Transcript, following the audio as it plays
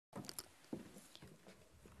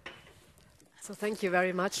So thank you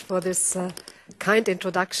very much for this kind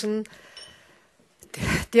introduction.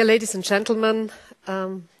 Dear ladies and gentlemen,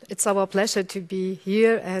 it's our pleasure to be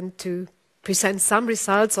here and to present some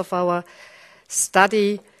results of our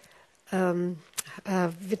study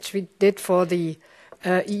which we did for the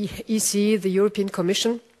EC, the European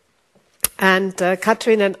Commission. And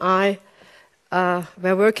Kathrin and I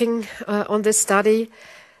were working on this study,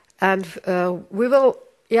 and we will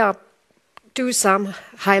do some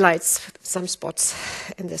highlights, some spots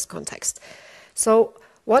in this context. So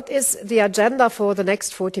what is the agenda for the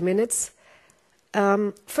next 40 minutes?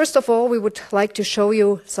 First of all, we would like to show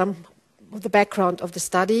you some of the background of the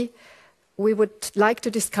study. We would like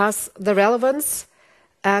to discuss the relevance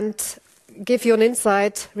and give you an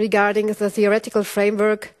insight regarding the theoretical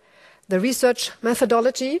framework, the research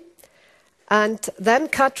methodology, and then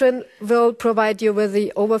Kathrin will provide you with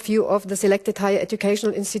the overview of the selected higher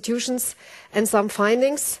educational institutions and some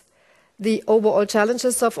findings, the overall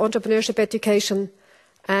challenges of entrepreneurship education,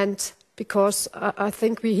 and because I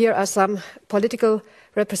think we here are some political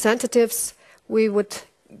representatives, we would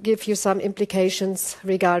give you some implications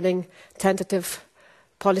regarding tentative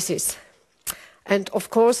policies. And of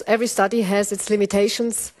course, every study has its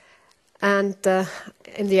limitations, and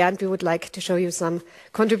in the end, we would like to show you some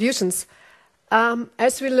contributions.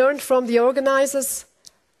 As we learned from the organizers,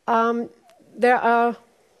 there are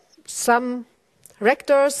some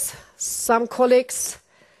rectors, some colleagues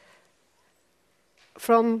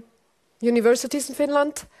from universities in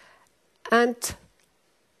Finland. And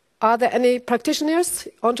are there any practitioners,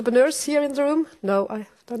 entrepreneurs here in the room? No, I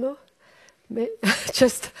don't know.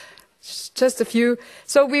 just a few.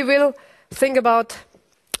 So we will think about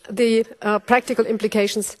the practical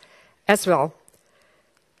implications as well.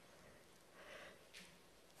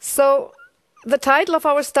 So the title of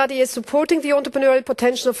our study is Supporting the Entrepreneurial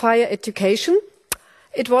Potential of Higher Education.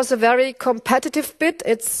 It was a very competitive bid.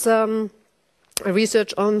 It's a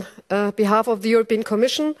research on behalf of the European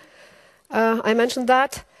Commission. I mentioned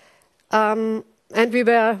that. And we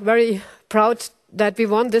were very proud that we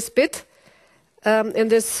won this bid in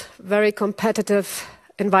this very competitive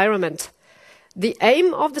environment. The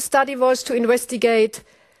aim of the study was to investigate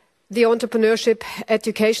the entrepreneurship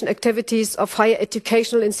education activities of higher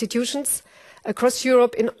educational institutions across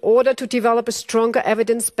Europe in order to develop a stronger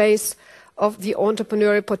evidence base of the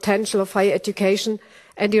entrepreneurial potential of higher education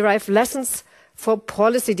and derive lessons for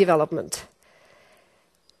policy development.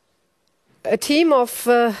 A team of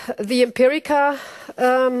the Empirica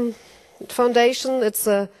Foundation, it's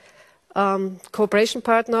a cooperation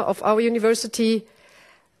partner of our university,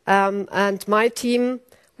 and my team,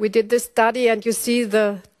 we did this study, and you see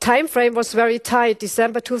the time frame was very tight,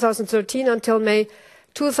 December 2013 until May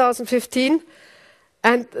 2015.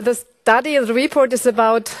 And the study, the report is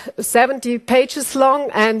about 70 pages long,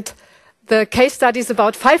 and the case study is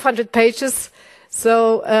about 500 pages.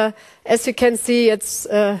 So as you can see, it's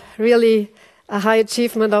really a high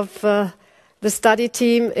achievement of the study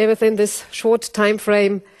team within this short time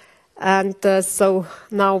frame. And so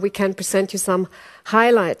now we can present you some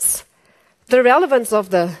highlights. The relevance of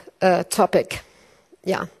the topic.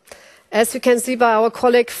 Yeah, as you can see by our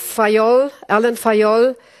colleague Alan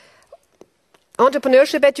Fayol,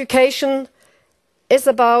 entrepreneurship education is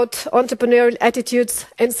about entrepreneurial attitudes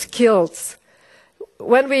and skills.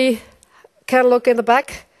 When we can look in the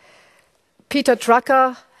back, Peter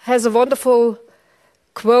Drucker has a wonderful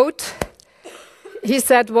quote. He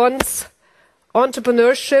said once,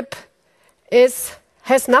 entrepreneurship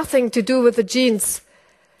has nothing to do with the genes.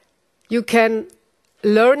 You can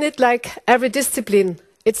learn it like every discipline.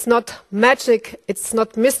 It's not magic, it's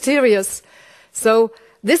not mysterious. So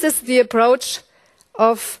this is the approach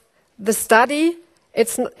of the study.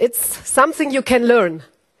 It's something you can learn.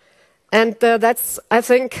 And that's, I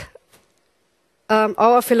think,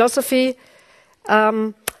 our philosophy.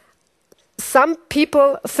 Some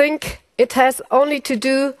people think it has only to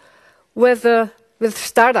do with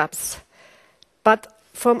startups. But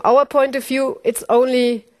from our point of view, it's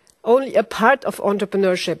only a part of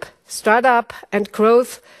entrepreneurship. Startup and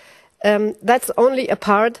growth, that's only a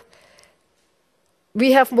part.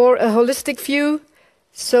 We have more a holistic view,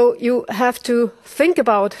 so you have to think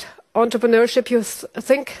about entrepreneurship.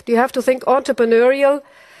 You have to think entrepreneurial,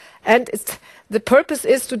 and the purpose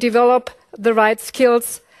is to develop the right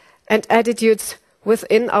skills and attitudes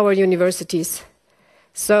within our universities.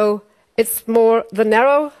 So it's more the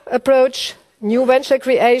narrow approach, new venture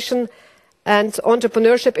creation, and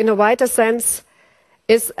entrepreneurship in a wider sense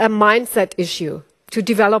is a mindset issue, to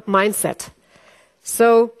develop mindset.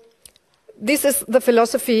 So this is the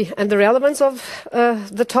philosophy and the relevance of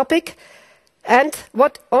the topic. And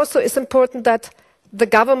what also is important, that the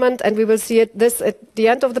government, and we will see this at the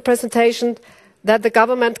end of the presentation, that the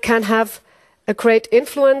government can have a great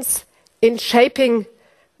influence in shaping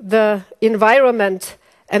the environment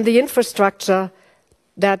and the infrastructure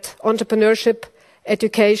that entrepreneurship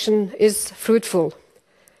education is fruitful.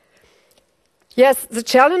 Yes, the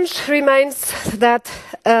challenge remains that,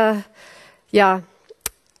 the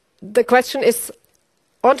question is,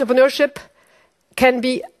 entrepreneurship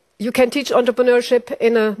you can teach entrepreneurship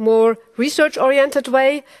in a more research-oriented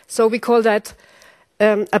way, so we call that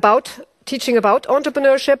teaching about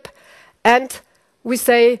entrepreneurship, and we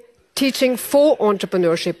say teaching for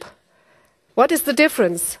entrepreneurship. What is the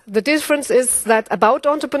difference? The difference is that about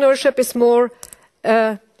entrepreneurship is more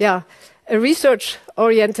a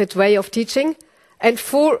research-oriented way of teaching, and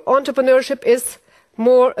for entrepreneurship is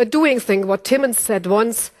more a doing thing. What Timmons said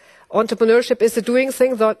once, entrepreneurship is a doing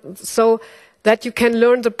thing, so that you can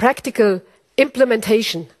learn the practical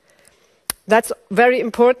implementation. That's very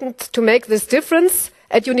important to make this difference.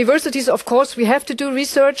 At universities, of course, we have to do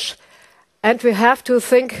research, and we have to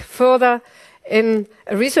think further in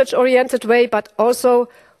a research-oriented way, but also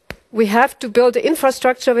we have to build the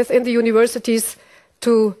infrastructure within the universities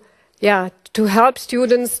to help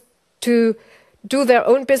students to do their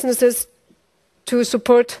own businesses, to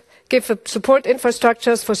give support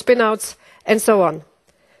infrastructures for spin-outs, and so on.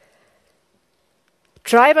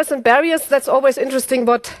 Drivers and barriers, that's always interesting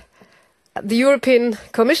what the European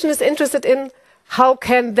Commission is interested in. How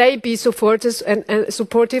can they be supportive?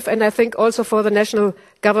 And I think also for the national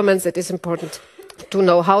governments it is important to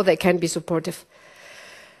know how they can be supportive.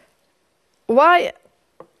 Why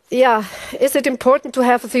is it important to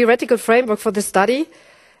have a theoretical framework for the study?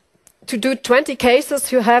 To do 20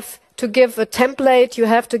 cases, you have to give a template, you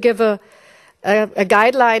have to give a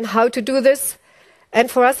guideline how to do this. And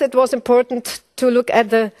for us it was important to look at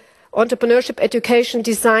the entrepreneurship education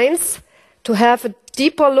designs, to have a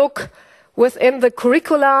deeper look within the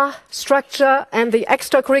curricular structure and the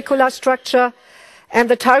extracurricular structure and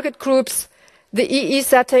the target groups, the EE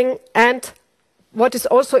setting, and what is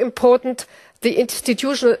also important, the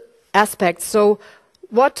institutional aspects. So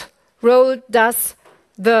what role does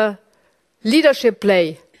the leadership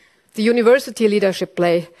play, the university leadership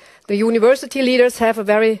play? The university leaders have a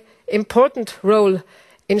very important role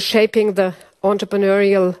in shaping the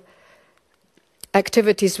entrepreneurial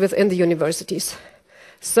activities within the universities.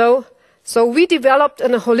 So we developed a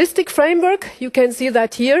holistic framework. You can see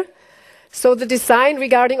that here. So the design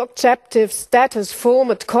regarding objectives, status,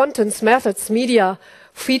 format, contents, methods, media,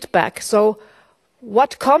 feedback. So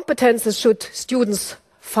what competences should students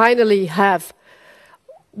finally have?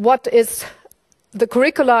 What is the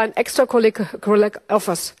curricular and extracurricular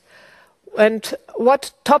offers? And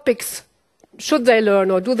what topics should they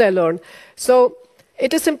learn or do they learn? So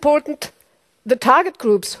it is important, the target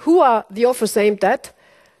groups, who are the offers aimed at,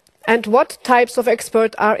 and what types of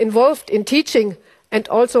experts are involved in teaching and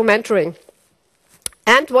also mentoring.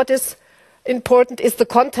 And what is important is the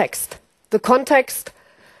context. The context,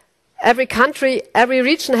 every country, every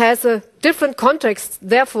region has a different context.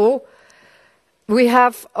 Therefore, we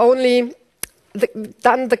have only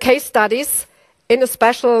done the case studies in a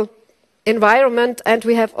special environment, and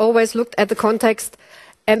we have always looked at the context,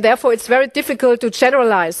 and therefore it's very difficult to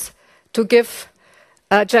generalize, to give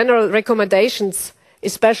general recommendations,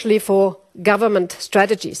 especially for government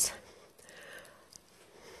strategies.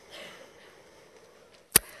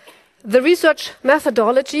 The research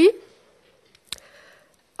methodology,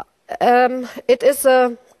 it is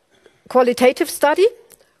a qualitative study.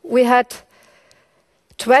 We had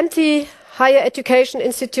 20 higher education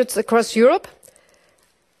institutes across Europe.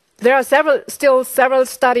 There are still several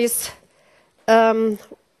studies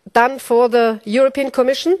done for the European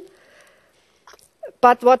Commission.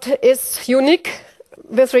 But what is unique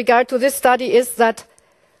with regard to this study is that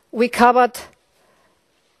we covered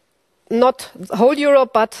not the whole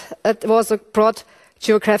Europe, but it was a broad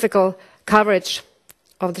geographical coverage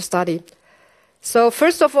of the study. So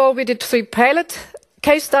first of all, we did 3 pilot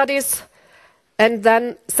case studies and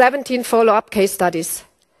then 17 follow-up case studies.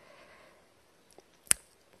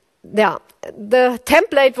 Yeah, the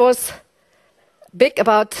template was big,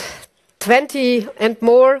 about 20 and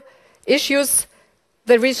more issues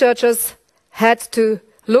the researchers had to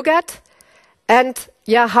look at. And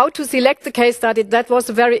how to select the case study, that was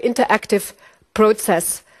a very interactive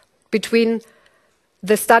process between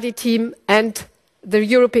the study team and the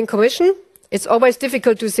European Commission. It's always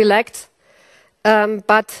difficult to select,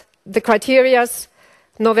 but the criteria,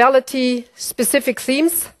 novelty, specific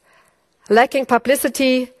themes, lacking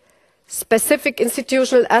publicity, specific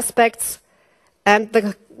institutional aspects, and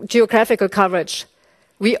the geographical coverage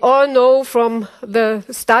We all know from the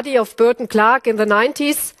study of Burton Clark in the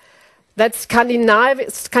 90s that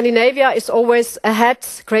Scandinavia is always ahead,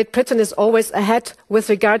 Great Britain is always ahead with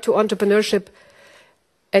regard to entrepreneurship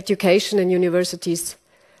education in universities.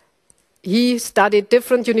 He studied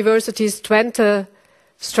different universities, Twente,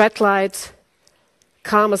 Strathclyde,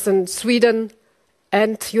 Chalmers in Sweden,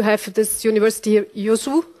 and you have this university,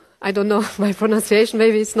 Josu. I don't know my pronunciation,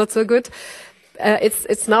 maybe it's not so good.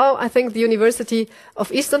 It's now, I think, the University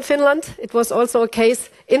of Eastern Finland. It was also a case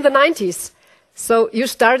in the 90s. So you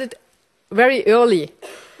started very early.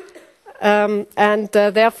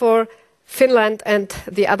 Therefore, Finland and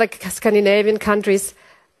the other Scandinavian countries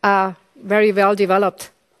are very well developed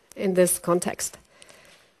in this context.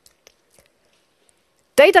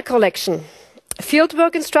 Data collection,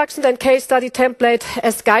 fieldwork instructions and case study template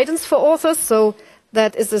as guidance for authors. So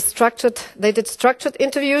that is they did structured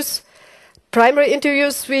interviews, primary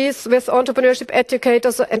interviews with entrepreneurship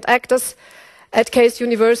educators and actors at case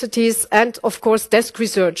universities, and of course desk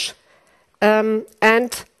research. And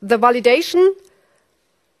the validation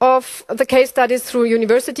of the case studies through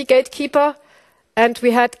University Gatekeeper, and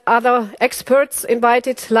we had other experts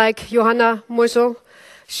invited, like Johanna Moiso.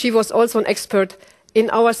 She was also an expert in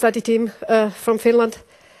our study team from Finland,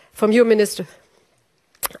 from your minister.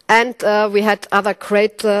 And we had other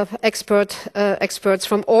great experts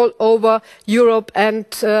from all over Europe and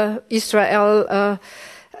Israel.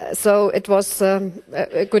 So it was a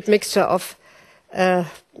good mixture of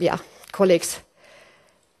colleagues.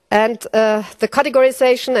 And the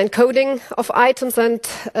categorization and coding of items and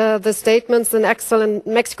the statements in Excel and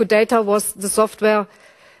Mexico data was the software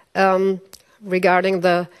regarding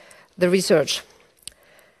the research.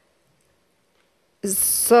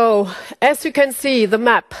 So, as you can see, the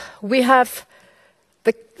map, we have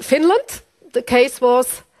Finland. The case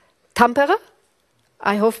was Tampere.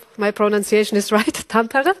 I hope my pronunciation is right,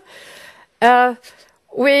 Tampere.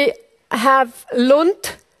 We have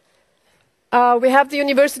Lund. We have the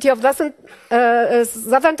University of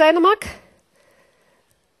Southern Denmark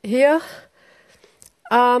here.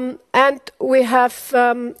 And we have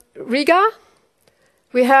Riga.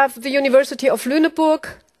 We have the University of Lüneburg,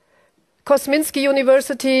 Kosminski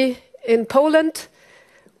University in Poland.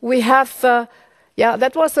 We have,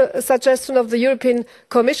 that was a suggestion of the European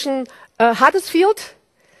Commission, Huddersfield.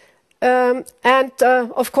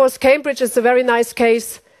 Of course, Cambridge is a very nice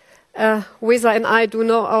case. Wesa and I do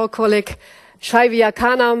know our colleague Shaivia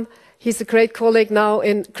Kanam. He's a great colleague now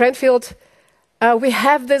in Cranfield. We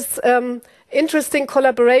have this interesting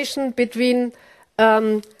collaboration between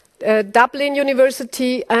Dublin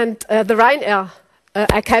University and the Ryanair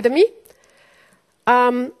Academy.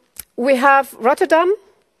 We have Rotterdam.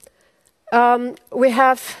 We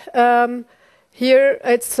have here,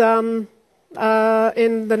 it's in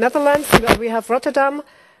the Netherlands, we have Rotterdam.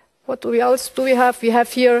 What else do we have? We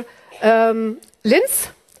have here Linz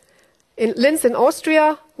in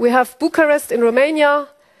Austria. We have Bucharest in Romania.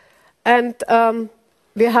 And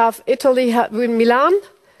we have Italy in Milan.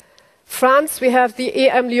 France, we have the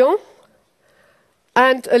EM Lyon.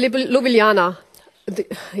 And Ljubljana.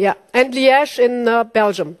 And Liège in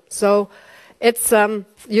Belgium. So it's,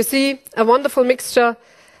 you see, a wonderful mixture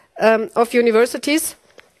of universities.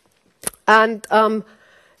 And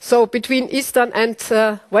so between Eastern and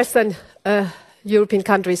Western European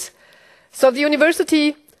countries. So the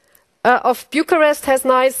University of Bucharest has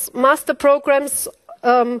nice master programs,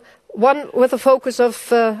 one with a focus of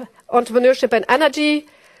entrepreneurship and energy,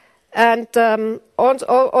 and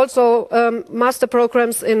also master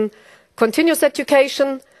programs in continuous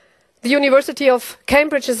education. The University of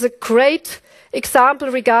Cambridge is a great example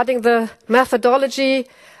regarding the methodology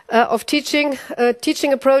of teaching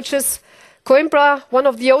approaches. Coimbra, one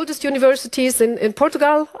of the oldest universities in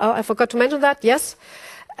Portugal, I forgot to mention that, yes.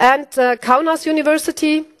 And Kaunas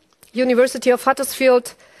University, University of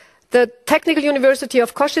Huddersfield, the Technical University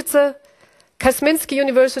of Košice, Kosminski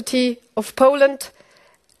University of Poland,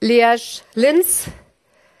 Liège, Linz,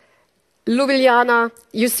 Ljubljana.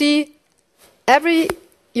 You see, every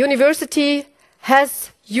university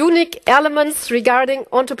has unique elements regarding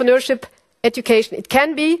entrepreneurship education. It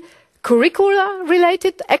can be curricular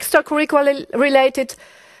related, extracurricular related.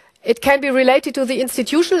 It can be related to the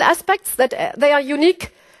institutional aspects that they are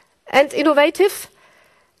unique and innovative,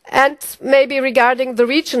 and maybe regarding the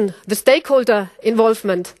region, the stakeholder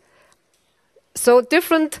involvement. So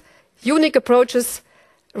different unique approaches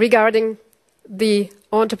regarding the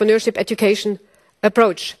entrepreneurship education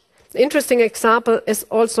approach. An interesting example is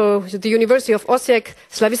also the University of Osijek.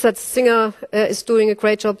 Slavica Singer is doing a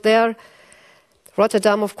great job there.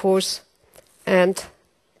 Rotterdam, of course, and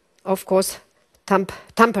of course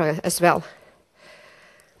Tampere as well.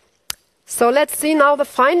 So let's see now the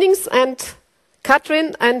findings, and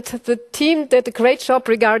Kathrin and the team did a great job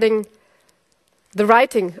regarding the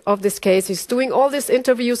writing of this case. He's doing all these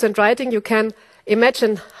interviews and writing. You can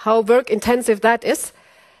imagine how work intensive that is.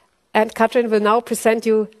 And Kathrin will now present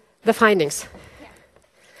you the findings. Yeah.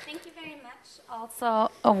 Thank you very much. Also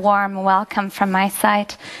a warm welcome from my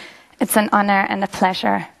side. It's an honor and a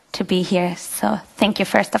pleasure to be here. So thank you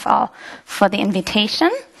first of all for the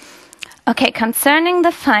invitation. Okay, concerning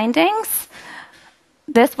the findings,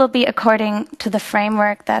 this will be according to the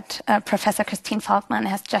framework that Professor Christine Volkmann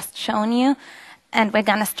has just shown you. And we're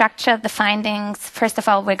going to structure the findings. First of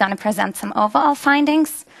all, we're going to present some overall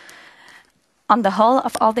findings on the whole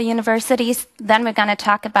of all the universities. Then we're going to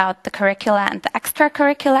talk about the curricula and the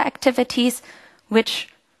extracurricular activities, which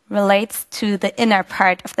relates to the inner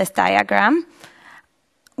part of this diagram.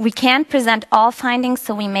 We can't present all findings,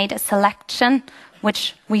 so we made a selection,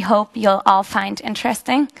 which we hope you'll all find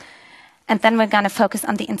interesting. And then we're going to focus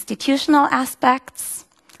on the institutional aspects.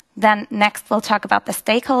 Then next we'll talk about the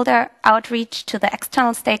stakeholder outreach to the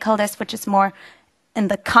external stakeholders, which is more in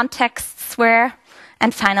the context sphere.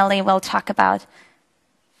 And finally, we'll talk about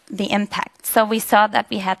the impact. So we saw that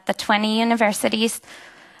we had the 20 universities.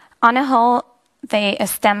 On a whole, they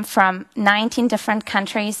stem from 19 different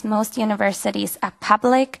countries. Most universities are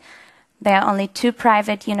public. There are only 2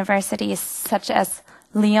 private universities, such as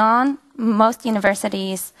Lyon. Most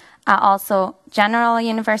universities are also general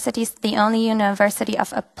universities. The only university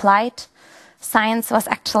of applied science was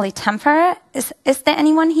actually Tampere. Is there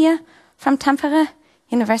anyone here from Tampere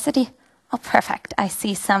University? Oh, perfect. I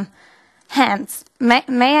see some hands. May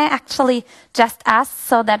I actually just ask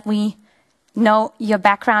so that we know your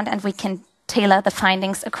background and we can tailor the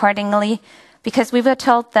findings accordingly? Because we were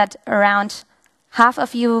told that around half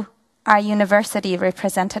of you are university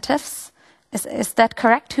representatives. Is that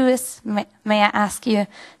correct? Who is? May I ask you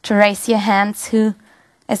to raise your hands? Who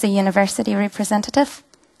is a university representative?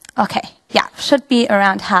 Okay, yeah, should be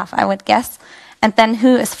around half, I would guess. And then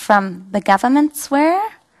who is from the government sphere?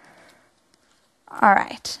 All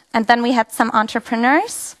right. And then we had some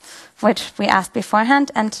entrepreneurs, which we asked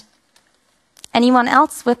beforehand. And anyone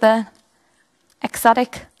else with a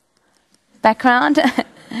exotic background?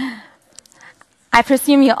 I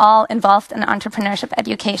presume you're all involved in entrepreneurship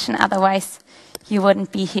education, otherwise you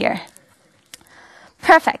wouldn't be here.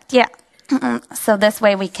 Perfect, yeah. So this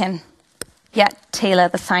way we can, tailor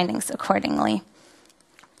the findings accordingly.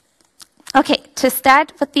 Okay, to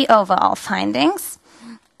start with the overall findings,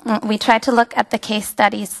 we tried to look at the case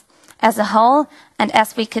studies as a whole, and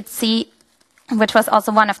as we could see, which was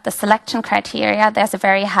also one of the selection criteria, there's a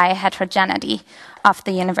very high heterogeneity of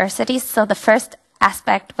the universities. So the first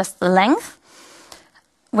aspect was the length,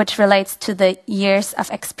 which relates to the years of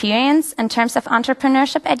experience in terms of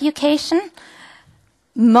entrepreneurship education.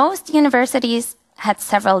 Most universities had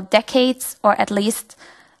several decades, or at least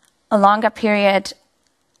a longer period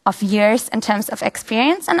of years in terms of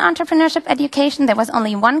experience in entrepreneurship education. There was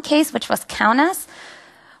only one case, which was Kaunas,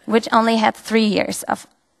 which only had 3 years of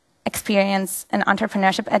experience in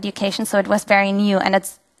entrepreneurship education, so it was very new. And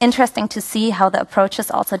it's interesting to see how the approaches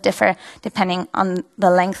also differ depending on the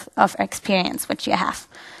length of experience which you have.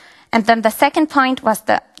 And then the second point was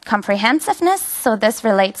the comprehensiveness. So this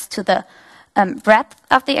relates to the breadth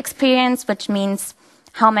of the experience, which means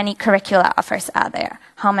how many curricula offers are there,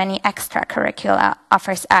 how many extracurricular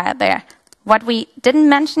offers are there. What we didn't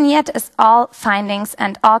mention yet is all findings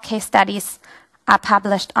and all case studies are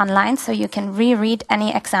published online, so you can reread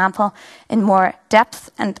any example in more depth.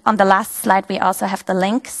 And on the last slide, we also have the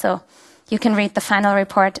link, so you can read the final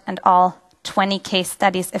report and all 20 case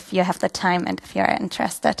studies if you have the time and if you're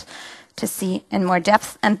interested to see in more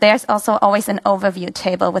depth. And there's also always an overview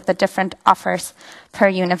table with the different offers per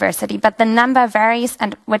university. But the number varies,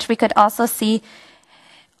 and which we could also see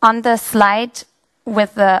on the slide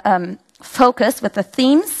with the focus, with the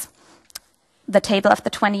themes, the table of the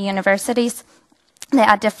 20 universities. There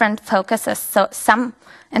are different focuses. So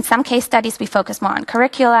in some case studies, we focus more on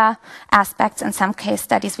curricular aspects. In some case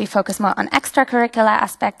studies, we focus more on extracurricular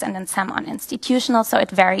aspects, and in some on institutional. So it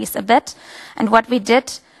varies a bit. And what we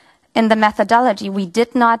did in the methodology, we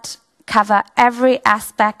did not cover every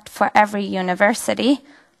aspect for every university,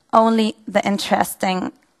 only the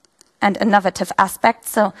interesting and innovative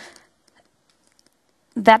aspects. So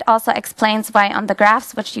that also explains why on the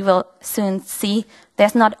graphs, which you will soon see,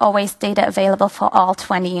 there's not always data available for all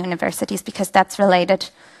 20 universities, because that's related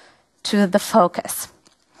to the focus.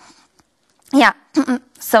 Yeah,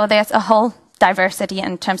 so there's a whole diversity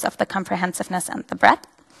in terms of the comprehensiveness and the breadth.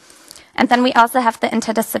 And then we also have the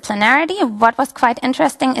interdisciplinarity. What was quite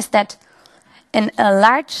interesting is that in a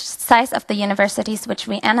large size of the universities which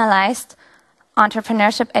we analyzed,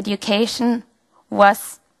 entrepreneurship education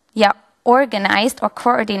was organized or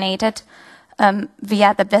coordinated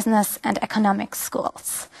via the business and economics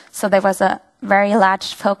schools. So there was a very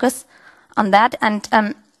large focus on that,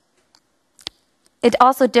 and it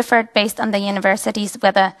also differed based on the universities,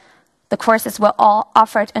 whether the courses were all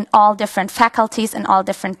offered in all different faculties, in all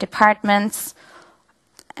different departments,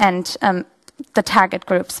 and the target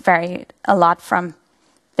groups varied a lot from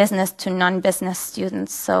business to non-business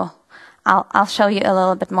students. So I'll show you a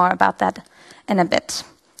little bit more about that in a bit.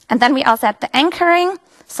 And then we also had the anchoring.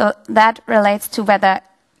 So that relates to whether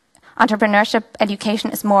entrepreneurship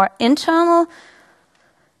education is more internal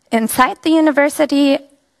inside the university,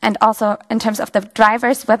 and also in terms of the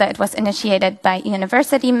drivers, whether it was initiated by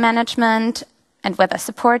university management and whether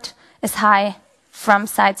support is high from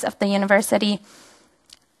sides of the university,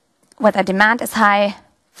 whether demand is high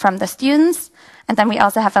from the students. And then we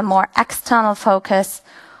also have a more external focus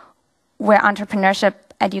where entrepreneurship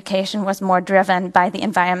education was more driven by the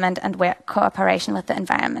environment and where cooperation with the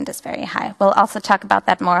environment is very high. We'll also talk about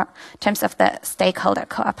that more in terms of the stakeholder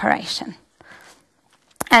cooperation.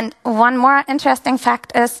 And one more interesting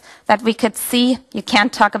fact is that we could see, you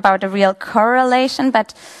can't talk about a real correlation,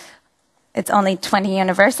 but it's only 20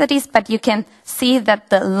 universities, but you can see that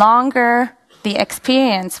the longer the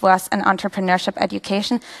experience was in entrepreneurship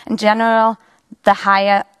education, in general, the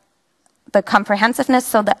higher the comprehensiveness,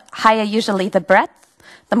 so the higher usually the breadth,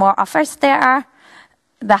 the more offers there are,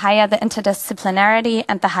 the higher the interdisciplinarity,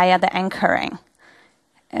 and the higher the anchoring,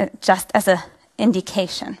 just as an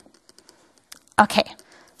indication. Okay,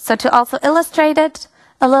 so to also illustrate it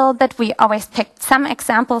a little bit, we always picked some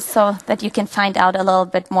examples so that you can find out a little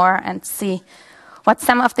bit more and see what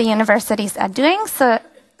some of the universities are doing. So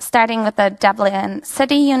starting with the Dublin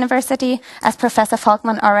City University, as Professor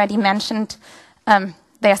Volkmann already mentioned,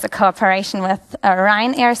 there's a cooperation with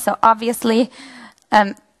Ryanair. So obviously,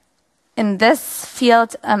 in this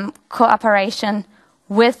field, cooperation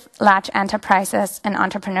with large enterprises and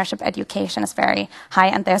entrepreneurship education is very high,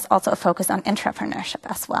 and there's also a focus on entrepreneurship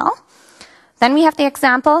as well. Then we have the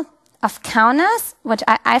example of Kaunas, which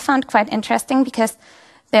I found quite interesting because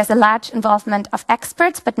there's a large involvement of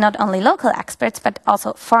experts, but not only local experts, but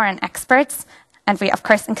also foreign experts. And we, of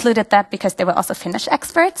course, included that because there were also Finnish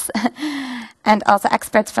experts and also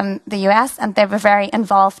experts from the US, and they were very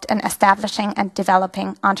involved in establishing and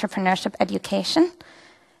developing entrepreneurship education.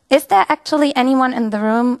 Is there actually anyone in the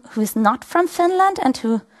room who's not from Finland and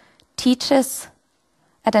who teaches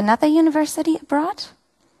at another university abroad?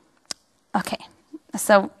 Okay,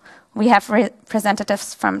 so we have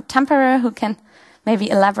representatives from Tampere who can maybe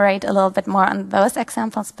elaborate a little bit more on those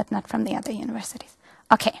examples, but not from the other universities.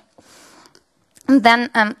 Okay. And then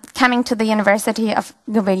coming to the University of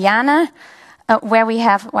Ljubljana, where we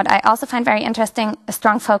have what I also find very interesting, a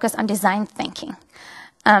strong focus on design thinking.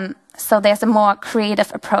 So there's a more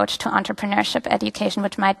creative approach to entrepreneurship education,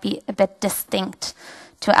 which might be a bit distinct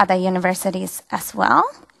to other universities as well.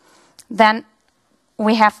 Then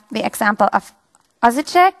we have the example of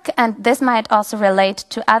Osijek, and this might also relate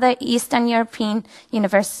to other Eastern European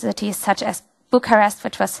universities, such as Bucharest,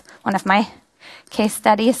 which was one of my case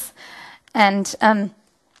studies. And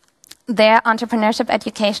their entrepreneurship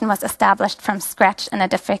education was established from scratch in a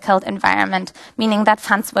difficult environment, meaning that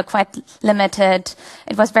funds were quite limited.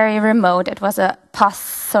 It was very remote. It was a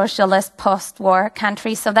post-socialist, post-war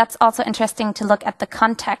country. So that's also interesting to look at the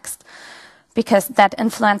context, because that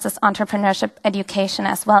influences entrepreneurship education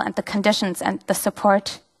as well, and the conditions and the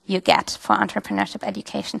support you get for entrepreneurship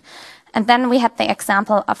education. And then we had the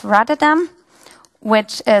example of Rotterdam,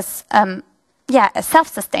 which is a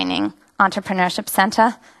self-sustaining entrepreneurship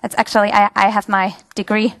center. It's actually, I have my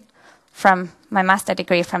degree from, my master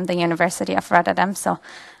degree from the University of Rotterdam, so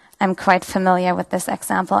I'm quite familiar with this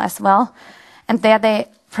example as well. And there they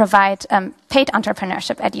provide paid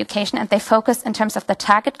entrepreneurship education, and they focus in terms of the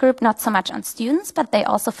target group, not so much on students, but they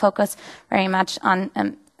also focus very much on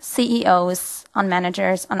CEOs, on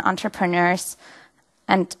managers, on entrepreneurs,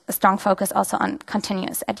 and a strong focus also on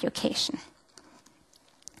continuous education.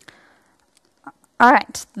 All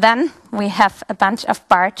right, then we have a bunch of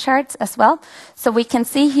bar charts as well. So we can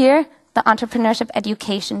see here the entrepreneurship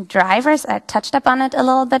education drivers. I touched upon it a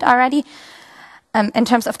little bit already. In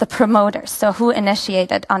terms of the promoters, so who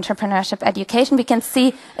initiated entrepreneurship education, we can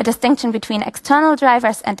see a distinction between external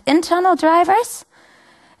drivers and internal drivers.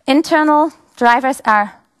 Internal drivers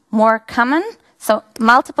are more common, so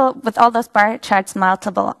multiple, with all those bar charts,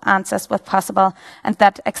 multiple answers were possible, and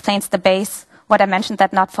that explains the base, what I mentioned,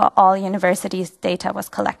 that not for all universities data was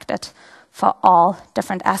collected for all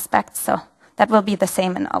different aspects, so that will be the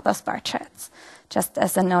same in all those bar charts, just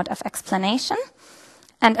as a note of explanation.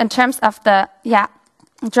 And in terms of the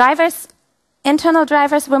drivers, internal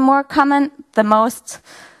drivers were more common. The most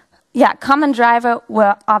common driver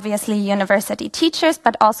were obviously university teachers,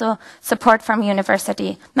 but also support from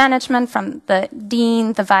university management, from the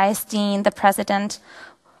dean, the vice dean, the president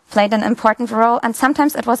played an important role. And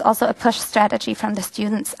sometimes it was also a push strategy from the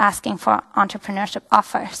students asking for entrepreneurship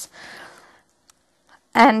offers.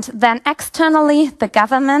 And then externally, the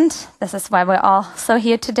government, this is why we're also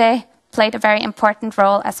here today, played a very important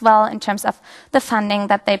role as well in terms of the funding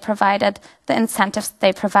that they provided, the incentives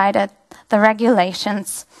they provided, the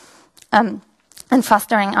regulations, and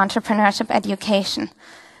fostering entrepreneurship education.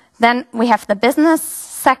 Then we have the business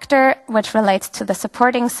sector, which relates to the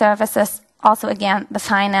supporting services, also again the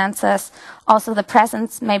finances, also the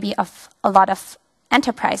presence maybe of a lot of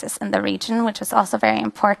enterprises in the region, which is also very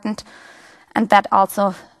important, and that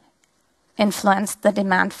also influenced the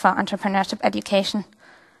demand for entrepreneurship education.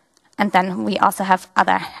 And then we also have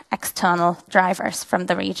other external drivers from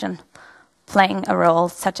the region playing a role,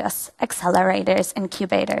 such as accelerators,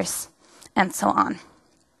 incubators, and so on.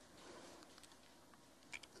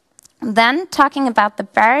 Then, talking about the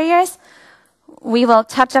barriers, we will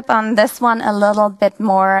touch upon this one a little bit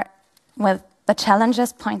more with the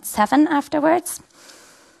challenges, point 7 afterwards.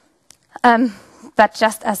 But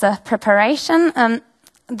just as a preparation,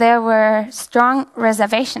 there were strong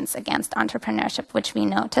reservations against entrepreneurship, which we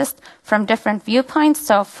noticed from different viewpoints.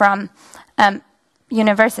 So from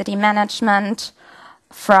university management,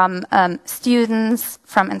 from students,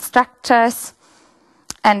 from instructors.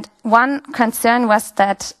 And one concern was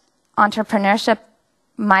that entrepreneurship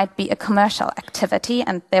might be a commercial activity,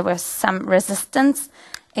 and there was some resistance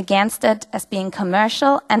against it as being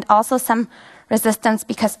commercial, and also some resistance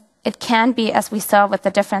because it can be, as we saw with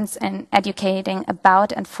the difference in educating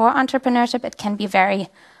about and for entrepreneurship, it can be very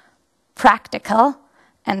practical,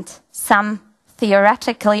 and some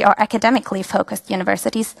theoretically or academically focused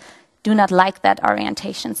universities do not like that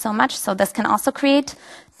orientation so much. So this can also create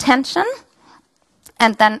tension.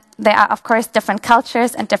 And then there are, of course, different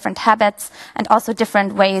cultures and different habits, and also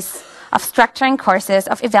different ways of structuring courses,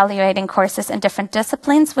 of evaluating courses in different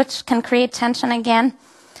disciplines, which can create tension again.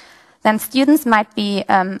 Then students might be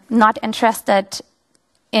not interested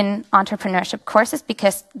in entrepreneurship courses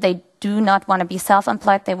because they do not want to be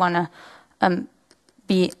self-employed. They want to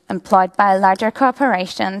be employed by larger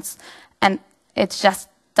corporations, and it just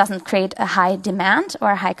doesn't create a high demand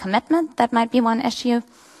or a high commitment. That might be one issue.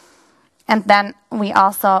 And then we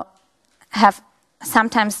also have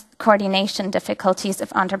sometimes coordination difficulties if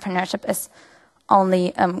entrepreneurship is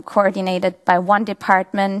only coordinated by one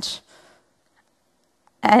department,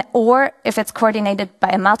 or if it's coordinated by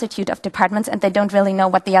a multitude of departments and they don't really know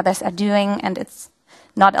what the others are doing, and it's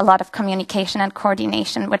not a lot of communication and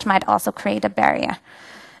coordination, which might also create a barrier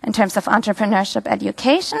in terms of entrepreneurship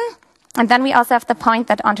education. And then we also have the point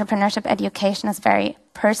that entrepreneurship education is very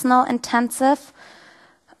personal intensive,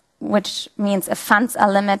 which means if funds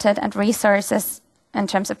are limited and resources in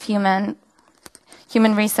terms of human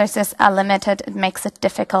resources are limited, it makes it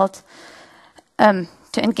difficult to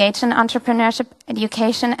engage in entrepreneurship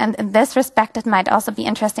education. And in this respect, it might also be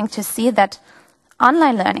interesting to see that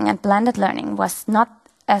online learning and blended learning was not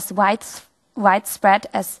as widespread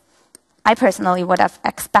as I personally would have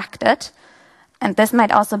expected. And this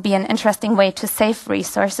might also be an interesting way to save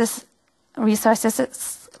resources.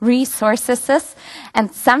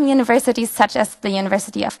 And some universities, such as the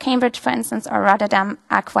University of Cambridge, for instance, or Rotterdam,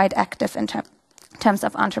 are quite active in terms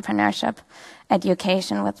of entrepreneurship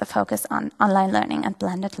education with the focus on online learning and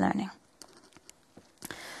blended learning.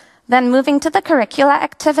 Then moving to the curricular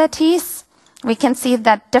activities, we can see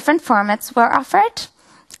that different formats were offered.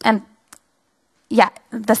 And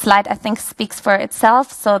the slide, I think, speaks for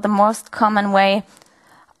itself. So the most common way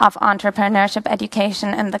of entrepreneurship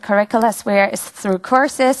education in the curricula sphere is through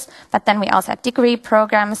courses, but then we also had degree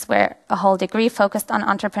programs where a whole degree focused on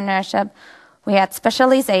entrepreneurship. We had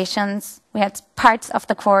specializations, we had parts of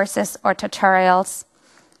the courses or tutorials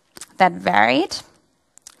that varied.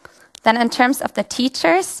 Then in terms of the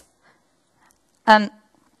teachers,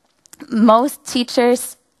 most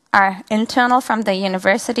teachers are internal from the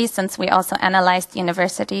university, since we also analyzed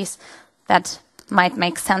universities that might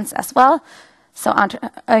make sense as well. So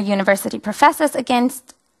university professors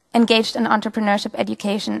engaged in entrepreneurship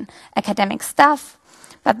education, academic staff.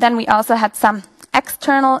 But then we also had some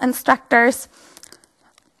external instructors.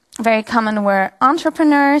 Very common were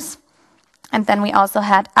entrepreneurs. And then we also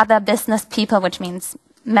had other business people, which means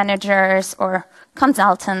managers or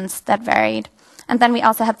consultants, that varied. And then we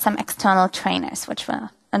also had some external trainers, which were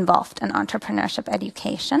involved in entrepreneurship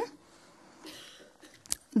education.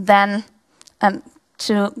 Then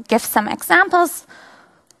to give some examples,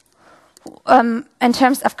 In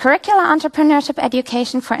terms of curricular entrepreneurship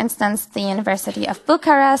education, for instance, the University of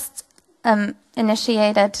Bucharest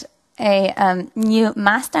initiated a new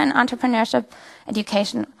master in entrepreneurship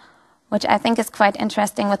education, which I think is quite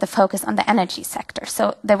interesting, with a focus on the energy sector.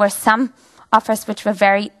 So there were some offers which were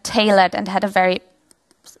very tailored and had a very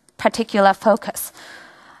particular focus.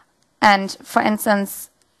 And for instance,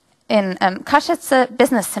 in Košice,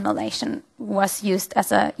 business simulation was used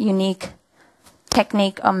as a unique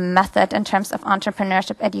technique or method in terms of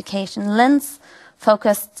entrepreneurship education. Linz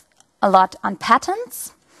focused a lot on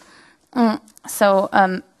patents. So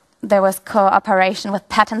there was cooperation with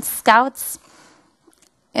patent scouts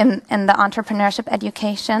in the entrepreneurship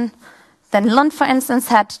education. Then Lund, for instance,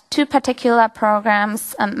 had two particular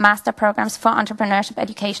programs, master programs for entrepreneurship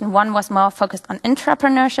education. One was more focused on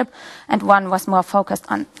intrapreneurship, and one was more focused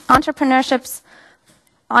on entrepreneurship,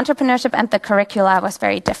 and the curricula was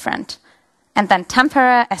very different. And then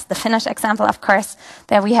Tampere, as the Finnish example, of course,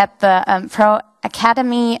 there we had the Pro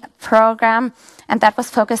Academy program, and that was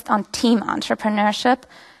focused on team entrepreneurship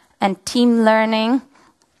and team learning.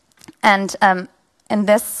 And in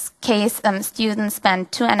this case, students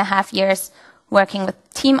spent 2.5 years working with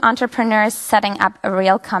team entrepreneurs, setting up a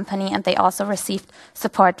real company, and they also received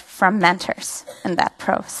support from mentors in that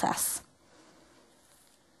process.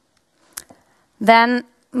 Then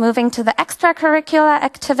moving to the extracurricular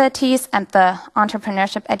activities and the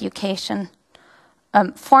entrepreneurship education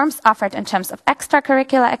forms offered in terms of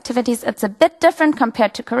extracurricular activities, it's a bit different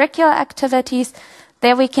compared to curricular activities.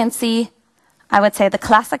 There we can see, I would say, the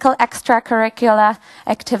classical extracurricular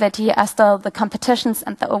activity are still the competitions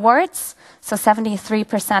and the awards. So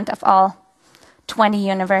 73% of all 20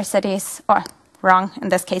 universities, or wrong, in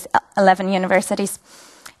this case, 11 universities,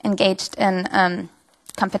 engaged in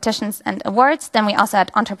competitions and awards. Then we also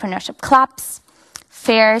had entrepreneurship clubs,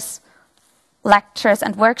 fairs, lectures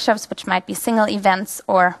and workshops, which might be single events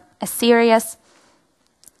or a series,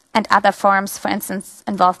 and other forms, for instance,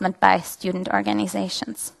 involvement by student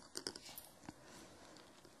organizations.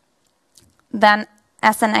 Then,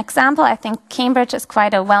 as an example, I think Cambridge is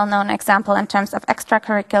quite a well-known example in terms of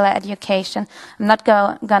extracurricular education. I'm not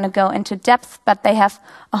going to go into depth, but they have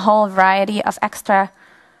a whole variety of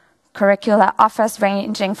extracurricular offers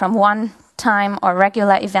ranging from one-time or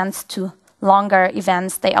regular events to longer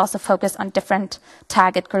events. They also focus on different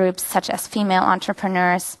target groups, such as female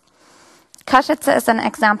entrepreneurs. Košice is an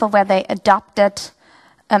example where they adopted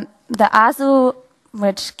the ASU,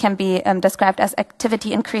 which can be described as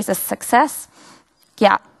Activity Increases Success,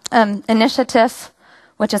 initiative,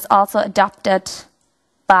 which is also adopted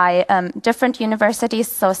by different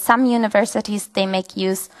universities. So some universities, they make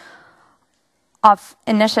use of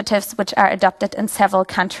initiatives which are adopted in several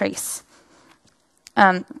countries.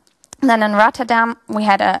 Then in Rotterdam, we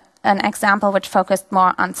had an example which focused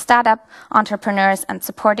more on startup entrepreneurs and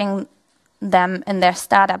supporting them in their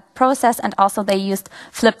startup process, and also they used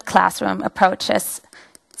flipped classroom approaches.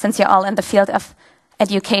 Since you're all in the field of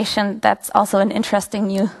education, that's also an interesting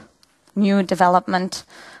new development,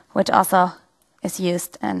 which also is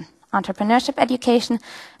used in entrepreneurship education.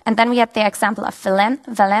 And then we had the example of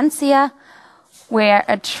Valencia, where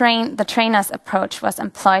the trainer's approach was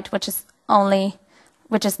employed, which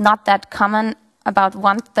is not that common. About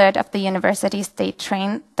 1/3 of the universities, they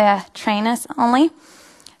train their trainers only,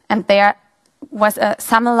 and there was a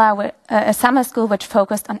summer school which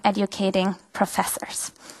focused on educating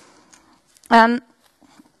professors. And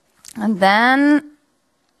then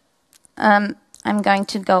I'm going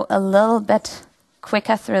to go a little bit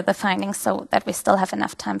quicker through the findings so that we still have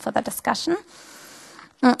enough time for the discussion.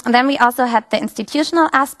 And then we also had the institutional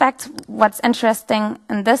aspects. What's interesting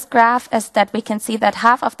in this graph is that we can see that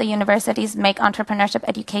half of the universities make entrepreneurship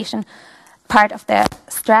education part of their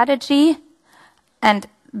strategy, and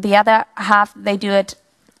the other half, they do it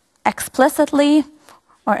explicitly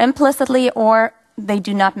or implicitly, or they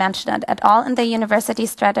do not mention it at all in the university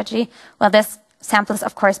strategy. Well, this sample is,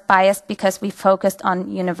 of course, biased because we focused on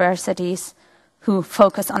universities who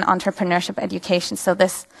focus on entrepreneurship education. So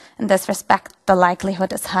in this respect, the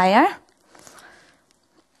likelihood is higher.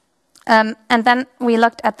 And then we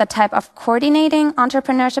looked at the type of coordinating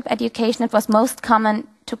entrepreneurship education. It was most common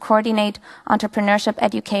to coordinate entrepreneurship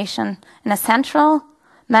education in a central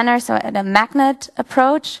manner, so in a magnet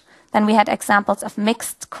approach. Then we had examples of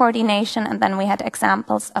mixed coordination, and then we had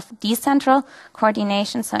examples of decentral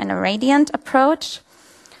coordination, so in a radiant approach.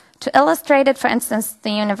 To illustrate it, for instance,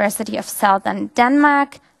 the University of Southern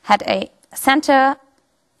Denmark had a center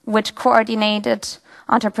which coordinated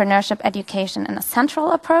entrepreneurship education in a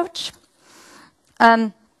central approach.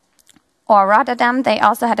 Or Rotterdam, they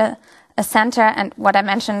also had a center, and what I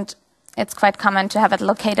mentioned it's quite common to have it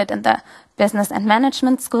located in the business and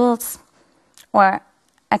management schools or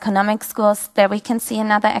economic schools. There we can see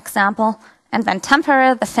another example. And then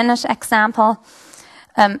Tampere, the Finnish example.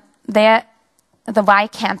 There, the Y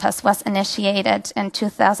Campus was initiated in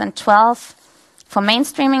 2012 for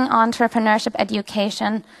mainstreaming entrepreneurship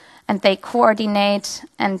education, and they coordinate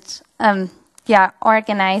and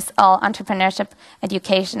organize all entrepreneurship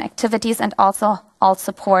education activities and also all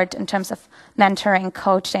support in terms of mentoring,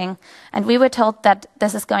 coaching. And we were told that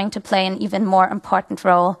this is going to play an even more important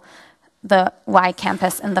role, the Y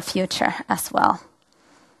Campus, in the future as well.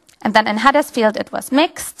 And then in Huddersfield, it was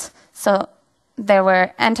mixed. So there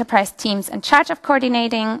were enterprise teams in charge of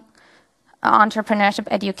coordinating entrepreneurship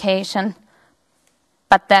education,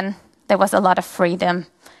 but then there was a lot of freedom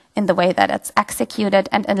in the way that it's executed.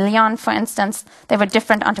 And in Lyon, for instance, there were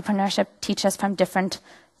different entrepreneurship teachers from different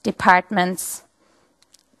departments,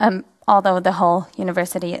 although the whole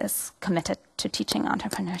university is committed to teaching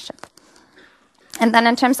entrepreneurship. And then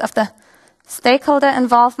in terms of the stakeholder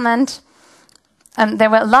involvement, there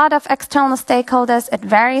were a lot of external stakeholders. It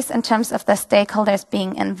varies in terms of the stakeholders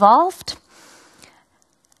being involved.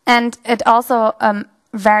 And it also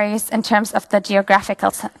varies in terms of the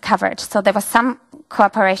geographical coverage. So there was some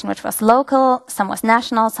cooperation which was local, some was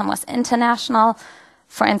national, some was international.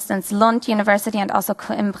 For instance, Lund University and also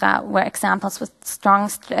Coimbra were examples with strong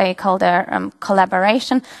stakeholder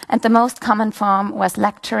collaboration. And the most common form was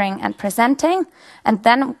lecturing and presenting. And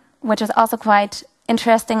then, which is also quite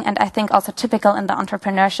interesting and I think also typical in the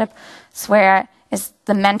entrepreneurship sphere, is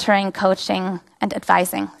the mentoring, coaching, and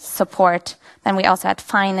advising support. Then we also had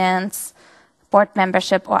finance, board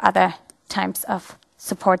membership, or other types of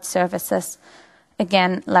support services,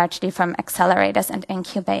 again, largely from accelerators and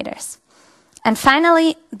incubators. And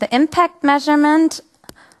finally, the impact measurement.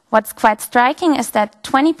 What's quite striking is that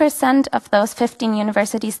 20% of those 15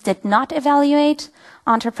 universities did not evaluate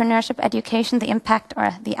entrepreneurship education, the impact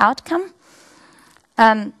or the outcome.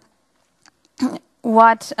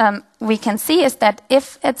 What we can see is that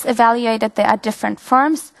if it's evaluated, there are different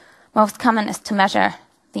forms. Most common is to measure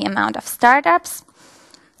the amount of startups.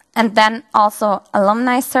 And then also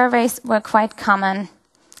alumni surveys were quite common.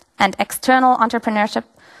 And external entrepreneurship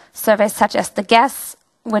surveys such as the GES,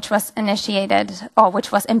 which was initiated or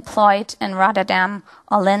which was employed in Rotterdam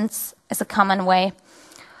or Linz, is a common way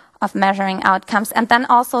of measuring outcomes. And then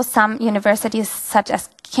also some universities such as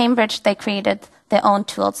Cambridge, they created their own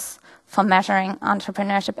tools for measuring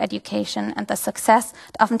entrepreneurship education and the success.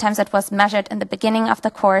 Oftentimes it was measured in the beginning of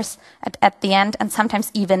the course, at the end, and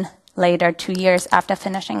sometimes even later, 2 years after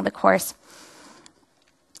finishing the course.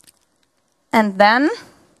 And then,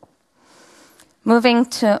 moving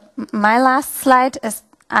to my last slide,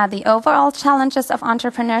 are the overall challenges of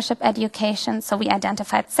entrepreneurship education. So we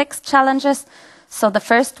identified 6 challenges. So the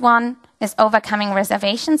first one is overcoming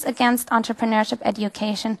reservations against entrepreneurship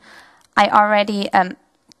education. I already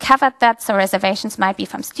covered that. So reservations might be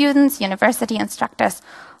from students, university instructors,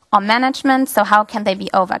 or management. So how can they be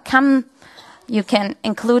overcome? You can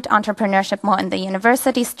include entrepreneurship more in the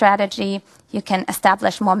university strategy. You can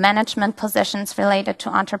establish more management positions related to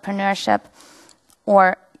entrepreneurship,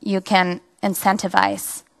 or you can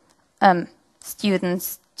incentivize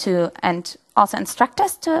students to, and also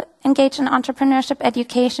instructors to engage in entrepreneurship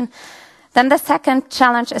education. Then the second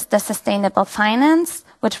challenge is the sustainable finance,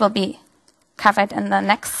 which will be covered in the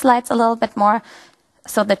next slides a little bit more.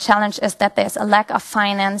 So the challenge is that there's a lack of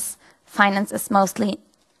finance. Finance is mostly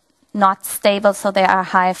not stable, so there are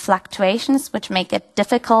high fluctuations, which make it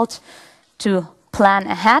difficult to plan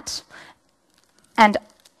ahead. And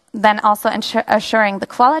then also assuring the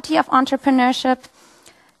quality of entrepreneurship.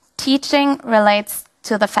 Teaching relates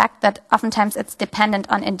to the fact that oftentimes it's dependent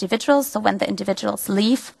on individuals. So when the individuals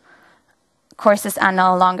leave, courses are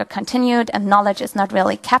no longer continued and knowledge is not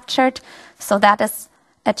really captured. So that is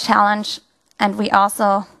a challenge. And we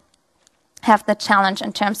also have the challenge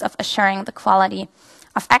in terms of assuring the quality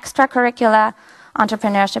of extracurricular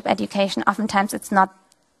entrepreneurship education. Oftentimes it's not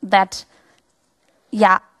that,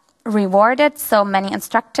 rewarded. So many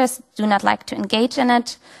instructors do not like to engage in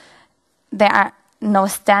it. There are no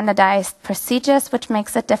standardized procedures, which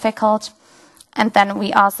makes it difficult. And then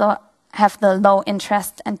we also have the low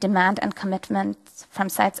interest and demand and commitment from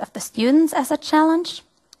sides of the students as a challenge.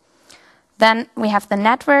 Then we have the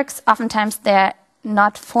networks. Oftentimes they're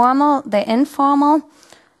not formal, they're informal.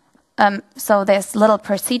 So there's little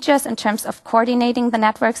procedures in terms of coordinating the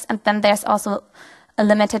networks. And then there's also a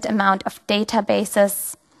limited amount of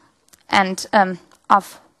databases and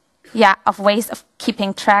of ways of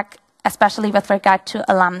keeping track especially with regard to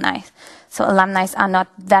alumni. So alumni are not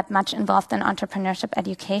that much involved in entrepreneurship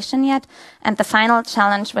education yet. And the final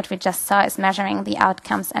challenge, what we just saw, is measuring the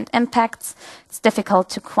outcomes and impacts. It's difficult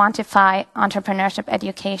to quantify entrepreneurship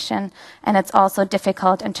education, and it's also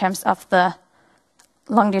difficult in terms of the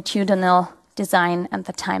longitudinal design and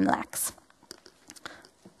the time lags.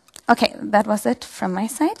 Okay, that was it from my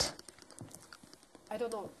side. I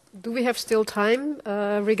don't know. Do we have still time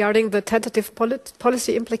regarding the tentative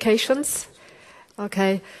policy implications?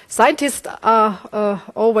 Okay. Scientists are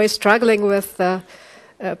always struggling with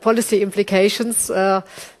policy implications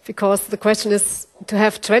because the question is to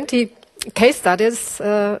have 20 case studies.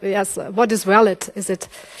 Yes, what is valid? Is it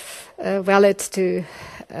valid to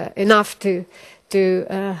enough to do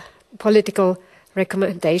political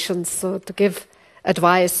recommendations, so to give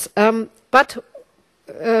advice? But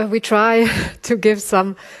we try to give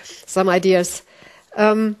some ideas.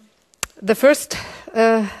 The first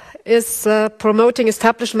is promoting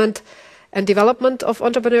establishment and development of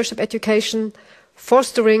entrepreneurship education,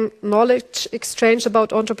 fostering knowledge exchange about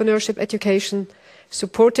entrepreneurship education,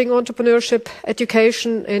 supporting entrepreneurship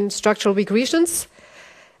education in structural weak regions,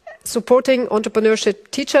 supporting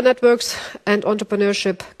entrepreneurship teacher networks and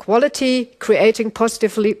entrepreneurship quality, creating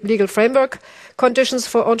positive legal framework conditions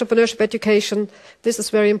for entrepreneurship education. This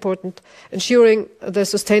is very important. Ensuring the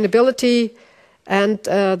sustainability and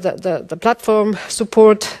the platform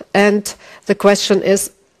support, and the question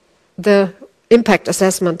is the impact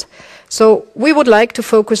assessment. So we would like to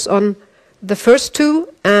focus on the first two,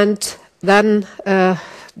 and then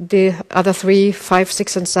the other 3, 5,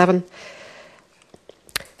 6, and 7.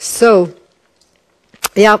 So,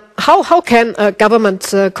 yeah, how can a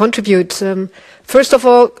government contribute? First of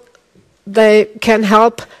all, they can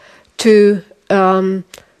help to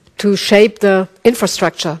shape the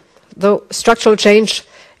infrastructure. Though structural change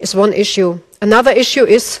is one issue. Another issue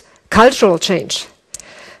is cultural change.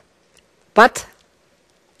 But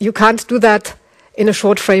you can't do that in a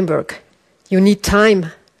short framework. You need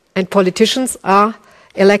time, and politicians are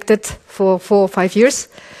elected for 4 or 5 years.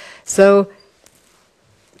 So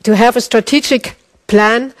to have a strategic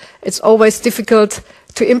plan, it's always difficult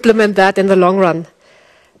to implement that in the long run.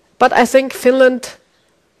 But I think Finland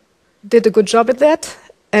did a good job at that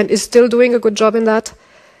and is still doing a good job in that.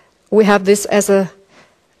 We have this as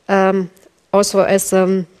also as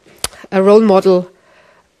a role model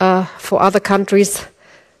for other countries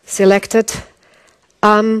selected.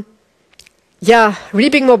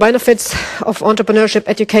 Reaping more benefits of entrepreneurship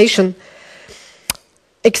education.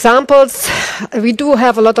 Examples, we do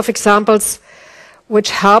have a lot of examples which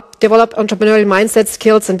help develop entrepreneurial mindset,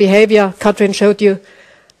 skills and behavior. Kathrin showed you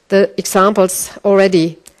the examples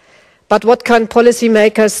already. But what can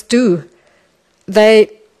policymakers do?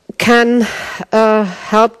 They can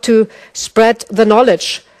help to spread the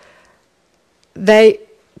knowledge. They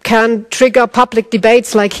can trigger public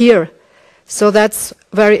debates like here. So that's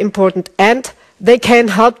very important. And they can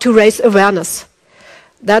help to raise awareness.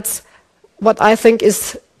 That's what I think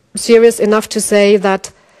is serious enough to say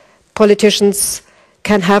that politicians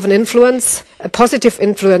can have an influence, a positive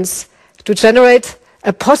influence, to generate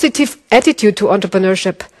a positive attitude to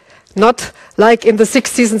entrepreneurship. Not like in the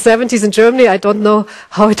 60s and 70s in Germany. I don't know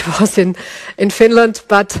how it was in Finland,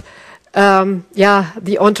 but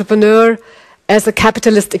the entrepreneur as a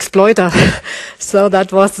capitalist exploiter. So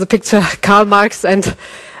that was the picture Karl Marx and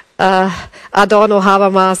Adorno,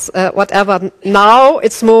 Habermas, whatever. Now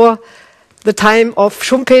it's more the time of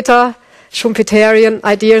Schumpeterian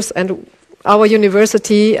ideas, and our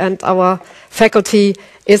university and our faculty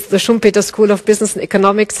is the Schumpeter School of Business and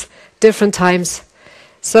Economics, different times.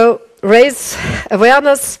 So raise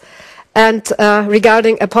awareness, and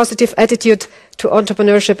regarding a positive attitude to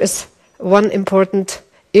entrepreneurship is one important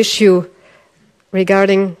issue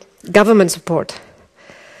regarding government support.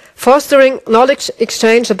 Fostering knowledge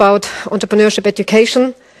exchange about entrepreneurship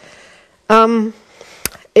education.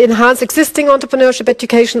 Enhance existing entrepreneurship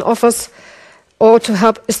education offers, or to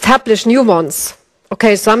help establish new ones.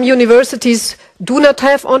 Okay, some universities do not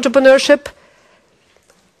have entrepreneurship.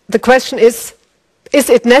 The question is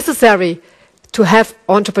it necessary to have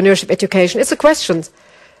entrepreneurship education? It's a question.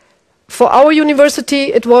 For our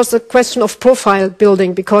university, it was a question of profile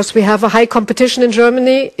building, because we have a high competition in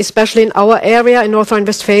Germany, especially in our area, in North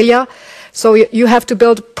Rhine-Westphalia. So you have to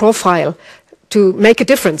build a profile to make a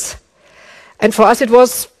difference. And for us, it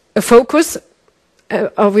was a focus.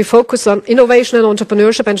 We focus on innovation and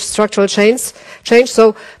entrepreneurship and structural change.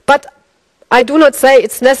 So, but I do not say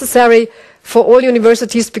it's necessary for all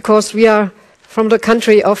universities, because we are from the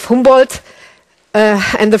country of Humboldt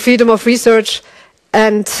and the freedom of research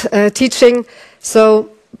and teaching. So,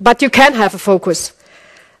 but you can have a focus.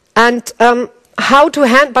 And how to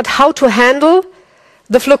handle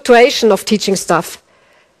the fluctuation of teaching staff.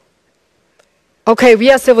 Okay, we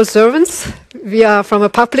are civil servants, we are from a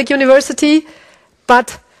public university,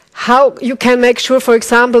 but how you can make sure, for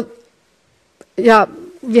example, we have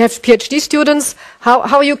PhD students,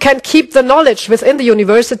 how you can keep the knowledge within the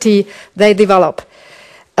university they develop.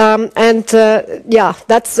 That's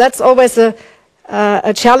always a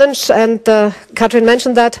challenge, and Kathrin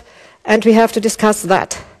mentioned that, and we have to discuss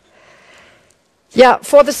that. Yeah,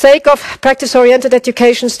 for the sake of practice-oriented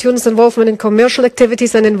education, students' involvement in commercial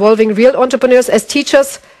activities and involving real entrepreneurs as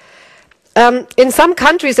teachers. In some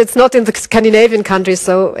countries, it's not in the Scandinavian countries,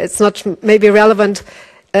 so it's not maybe relevant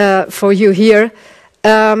for you here.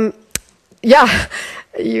 You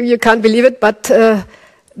can't believe it, but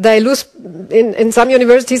they lose, in some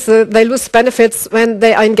universities, they lose benefits when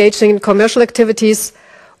they are engaging in commercial activities,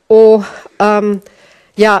 or,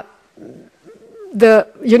 the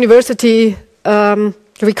university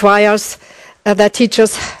requires that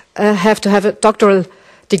teachers have to have a doctoral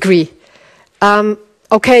degree.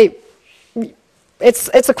 Okay,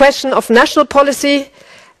 it's a question of national policy,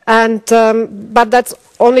 and but that's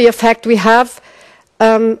only a fact we have.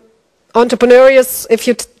 Entrepreneurs, if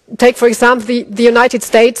you take, for example, the United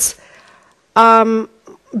States,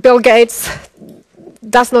 Bill Gates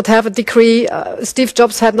does not have a degree, Steve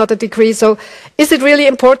Jobs had not a degree, so is it really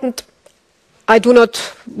important? I do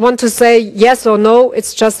not want to say yes or no,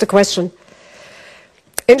 it's just a question.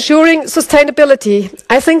 Ensuring sustainability,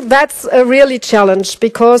 I think that's a really challenge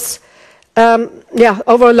because,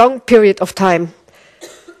 over a long period of time.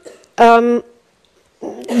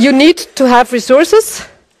 You need to have resources.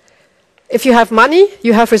 If you have money,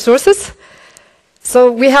 you have resources.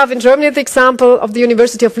 So we have in Germany the example of the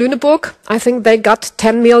University of Lüneburg. I think they got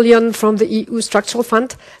 10 million from the EU structural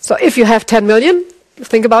fund. So if you have 10 million,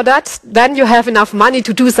 think about that, then you have enough money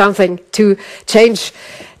to do something, to change,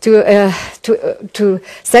 to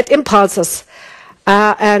set impulses.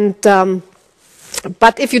 But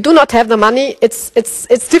if you do not have the money,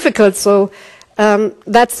 it's difficult. So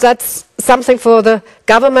that's something for the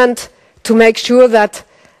government to make sure that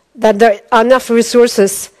there are enough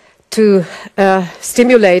resources to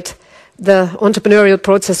stimulate the entrepreneurial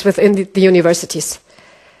process within the universities.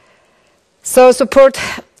 So support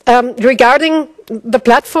regarding the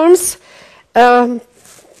platforms.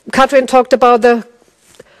 Kathrin talked about the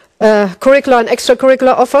curricular and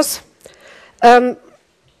extracurricular offers. The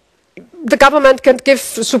government can give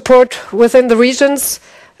support within the regions.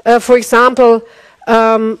 For example,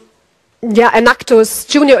 Enactus,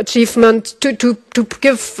 junior achievement, to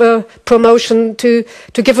give promotion, to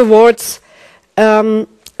give awards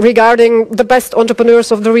regarding the best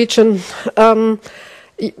entrepreneurs of the region.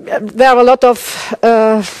 There are a lot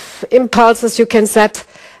of impulses you can set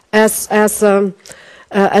as a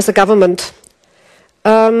government.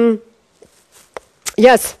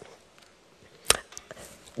 Yes,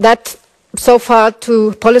 that so far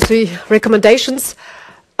to policy recommendations.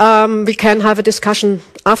 We can have a discussion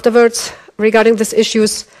afterwards regarding these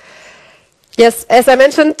issues. Yes, as I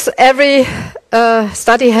mentioned, every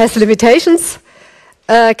study has limitations.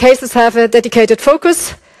 Cases have a dedicated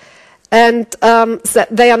focus, and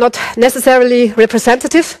they are not necessarily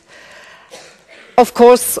representative. Of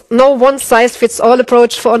course, no one-size-fits-all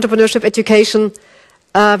approach for entrepreneurship education.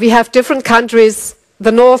 We have different countries.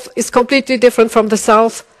 The north is completely different from the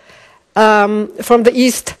south, from the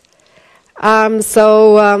east.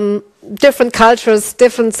 Different cultures,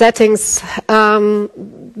 different settings,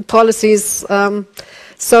 policies.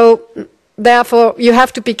 So therefore, you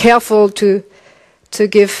have to be careful to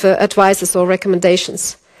give advices or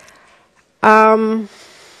recommendations. But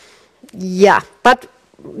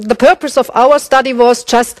the purpose of our study was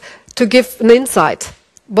just to give an insight.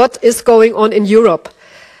 What is going on in Europe?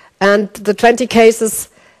 And the 20 cases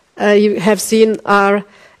you have seen are,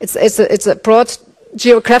 it's a broad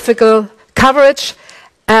geographical coverage,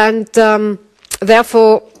 and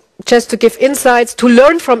therefore just to give insights, to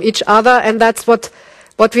learn from each other, and that's what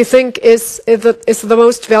we think is the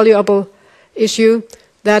most valuable issue,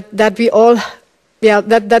 that we all,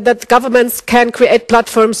 that governments can create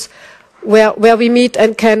platforms where we meet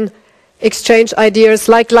and can exchange ideas,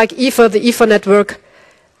 like IFA, the IFA network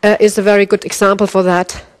is a very good example for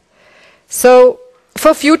that. So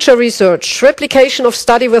for future research, replication of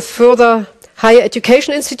study with further higher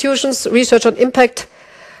education institutions, research on impact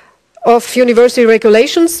of university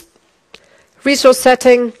regulations, resource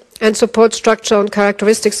setting and support structure on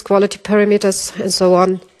characteristics, quality parameters, and so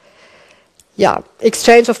on. Yeah,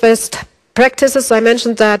 exchange of best practices, I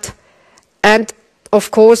mentioned that. And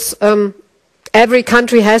of course, every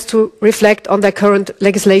country has to reflect on their current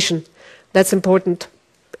legislation. That's important.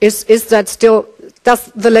 is that still,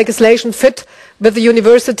 does the legislation fit with the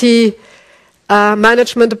university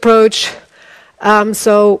management approach?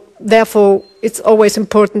 So therefore, it's always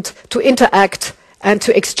important to interact and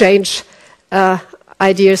to exchange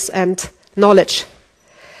ideas and knowledge.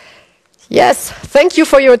 Yes, thank you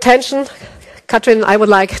for your attention. Kathrin, I would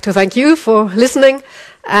like to thank you for listening.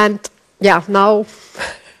 And yeah, now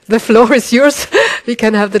the floor is yours. We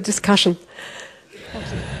can have the discussion.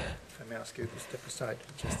 If I may ask you to step aside.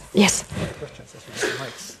 Yes. Questions as we get the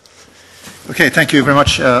mics. Okay, thank you very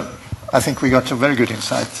much. I think we got a very good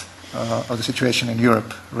insight of the situation in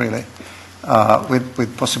Europe, really,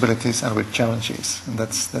 with possibilities and with challenges. And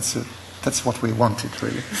that's what we wanted,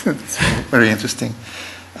 really. It's very interesting.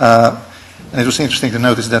 And it was interesting to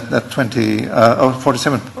notice that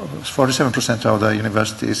 47% of the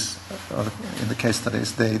universities, in the case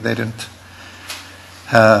studies, they didn't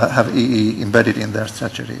have EE embedded in their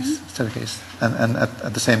strategies. And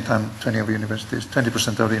at the same time,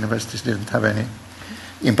 20% of the universities didn't have any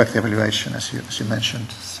impact evaluation, as you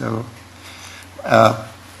mentioned. So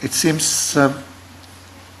it seems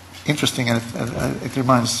interesting, and it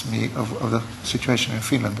reminds me of the situation in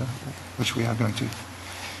Finland, which we are going to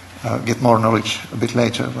get more knowledge a bit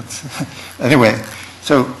later. But anyway,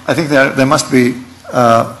 so I think there must be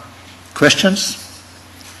questions.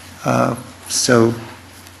 So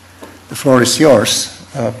the floor is yours.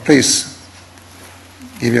 Please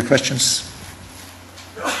give your questions.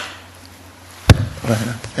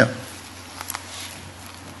 Yeah.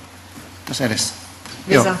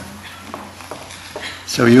 Lisa.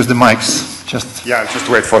 So use the mics. Just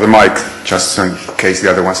wait for the mic, just in case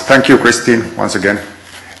the other ones. Thank you, Christine, once again.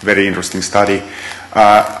 Very interesting study.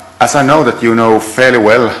 As I know that you know fairly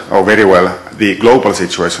well, or very well, the global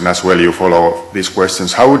situation as well, you follow these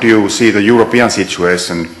questions. How do you see the European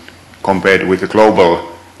situation compared with the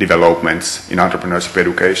global developments in entrepreneurship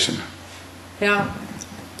education? Yeah,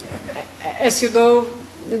 as you know,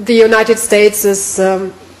 the United States is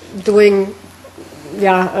doing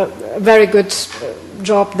a very good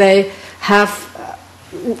job. They have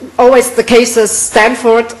always the cases.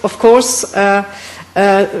 Stanford, of course.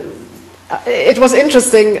 It was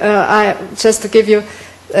interesting. Just to give you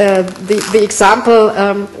the example,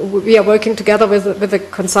 we are working together with a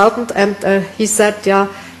consultant, and he said, "Yeah,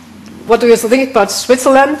 what do you think about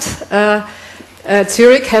Switzerland?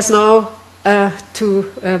 Zurich has now to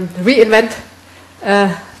reinvent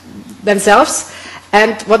themselves,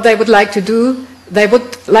 and what they would like to do, they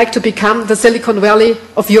would like to become the Silicon Valley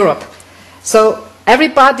of Europe." So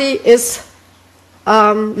everybody is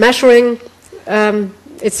measuring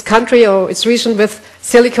its country or its region with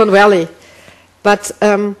Silicon Valley. But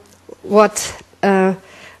what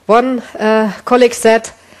one colleague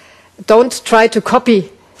said, don't try to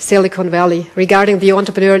copy Silicon Valley regarding the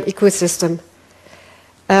entrepreneurial ecosystem.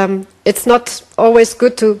 It's not always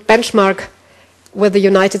good to benchmark with the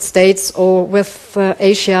United States or with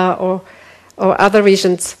Asia or other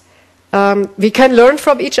regions. We can learn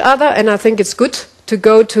from each other, and I think it's good to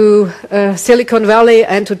go to Silicon Valley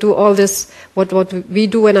and to do all this, what we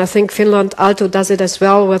do, and I think Finland, Aalto does it as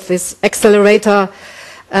well with this accelerator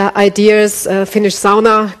ideas, Finnish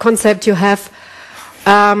sauna concept you have,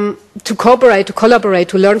 to cooperate, to collaborate,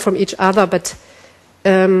 to learn from each other, but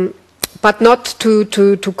not to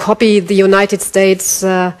copy the United States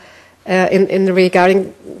with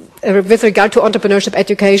regard to entrepreneurship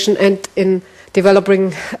education and in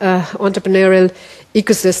developing entrepreneurial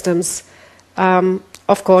ecosystems.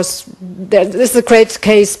 Of course, this is a great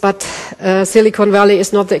case, but Silicon Valley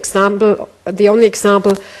is not the only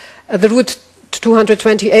example. The Route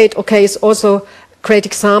 228, is also a great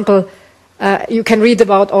example. You can read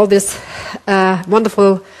about all these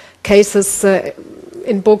wonderful cases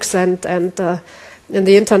in books and in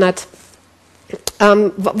the internet.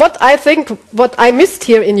 What I missed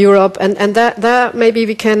here in Europe, and there maybe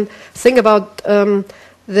we can think about the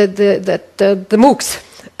MOOCs,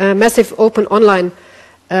 massive open online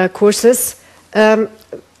courses.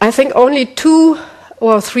 I think only 2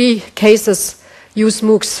 or 3 cases use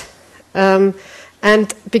MOOCs,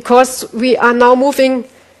 and because we are now moving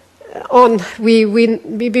on, we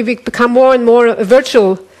become more and more a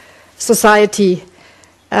virtual society.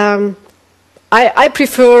 I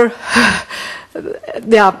prefer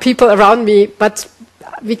people around me, but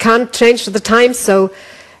we can't change the times, so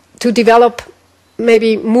to develop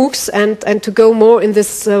maybe MOOCs and to go more in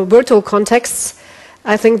this virtual context,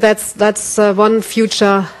 I think that's one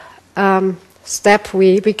future step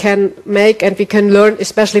we can make, and we can learn,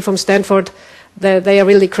 especially from Stanford. They are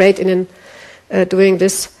really great in doing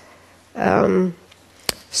this. These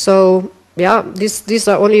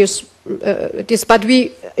are only this, but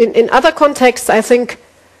we in other contexts, I think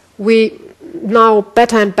we now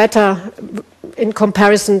better and better in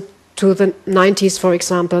comparison to the 90s, for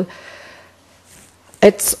example.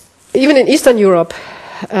 It's even in Eastern Europe,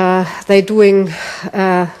 they're doing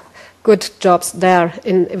good jobs there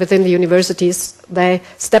within the universities. They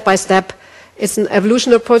step by step. It's an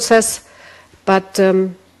evolutionary process, but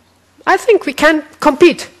I think we can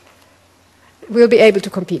compete. We'll be able to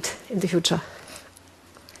compete in the future.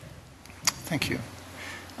 Thank you.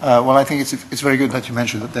 Well, I think it's very good that you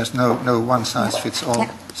mentioned that there's no one-size-fits-all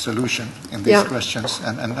solution in these questions,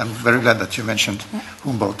 and I'm very glad that you mentioned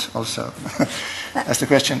Humboldt also. As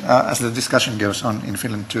the discussion goes on in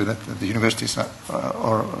Finland too, that the universities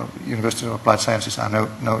or University of Applied Sciences are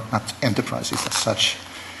not enterprises as such.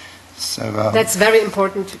 So that's very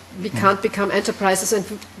important. We can't become enterprises, and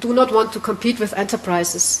we do not want to compete with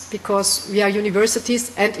enterprises, because we are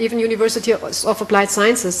universities, and even University of Applied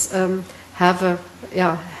Sciences have a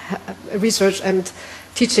research and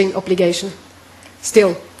teaching obligation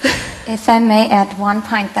still. If I may add one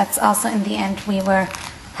point, that's also in the end we were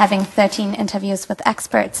having 13 interviews with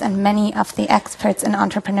experts, and many of the experts in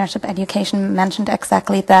entrepreneurship education mentioned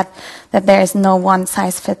exactly that there is no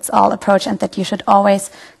one-size-fits-all approach, and that you should always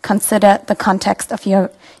consider the context of your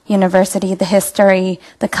university, the history,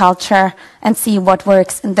 the culture, and see what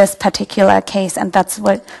works in this particular case. And that's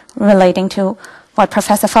what, relating to what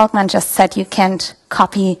Professor Volkmann just said, you can't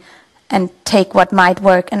copy and take what might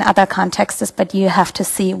work in other contexts, but you have to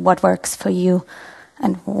see what works for you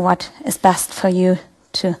and what is best for you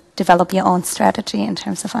to develop your own strategy in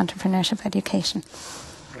terms of entrepreneurship education.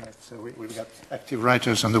 Right, so we've got active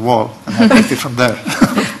writers on the wall, and I picked it from there.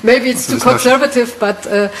 Maybe it's too conservative, but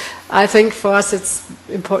I think for us it's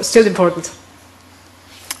still important.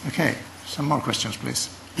 Okay, some more questions, please.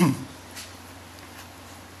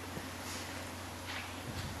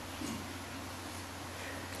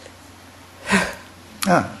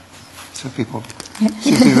 So people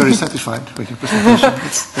seem to be very satisfied with your presentation.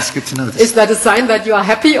 It's good to know this. Is that a sign that you are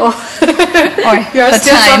happy, or you are the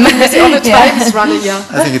still time. all the time is running? Yeah.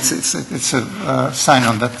 I think it's a sign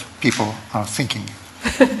on that people are thinking,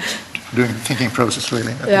 doing the thinking process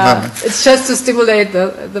really at the moment. It's just to stimulate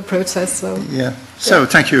the process. So. Yeah. So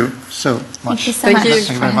thank you so much. Thank you so much. you. Thank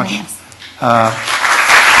you very much.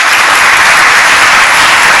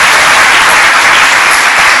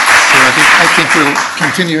 So I think we'll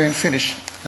continue and finish